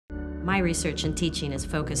My research and teaching is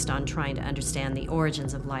focused on trying to understand the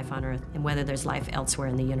origins of life on Earth and whether there's life elsewhere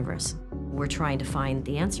in the universe. We're trying to find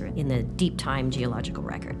the answer in the deep time geological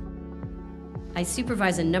record. I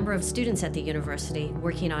supervise a number of students at the university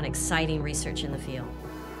working on exciting research in the field.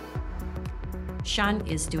 Shan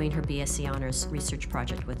is doing her BSc Honors research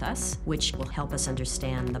project with us, which will help us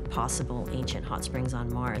understand the possible ancient hot springs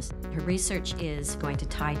on Mars. Her research is going to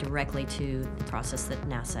tie directly to the process that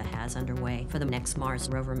NASA has underway for the next Mars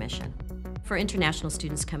rover mission. For international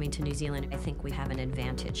students coming to New Zealand, I think we have an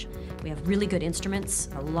advantage. We have really good instruments,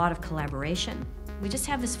 a lot of collaboration. We just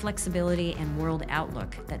have this flexibility and world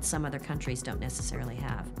outlook that some other countries don't necessarily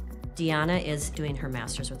have. Diana is doing her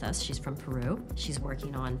master's with us. She's from Peru. She's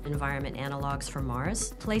working on environment analogs for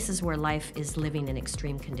Mars, places where life is living in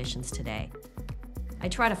extreme conditions today. I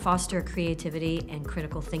try to foster creativity and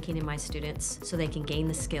critical thinking in my students so they can gain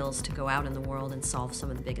the skills to go out in the world and solve some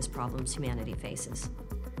of the biggest problems humanity faces.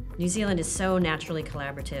 New Zealand is so naturally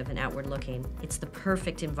collaborative and outward-looking. It's the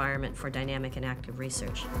perfect environment for dynamic and active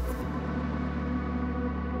research.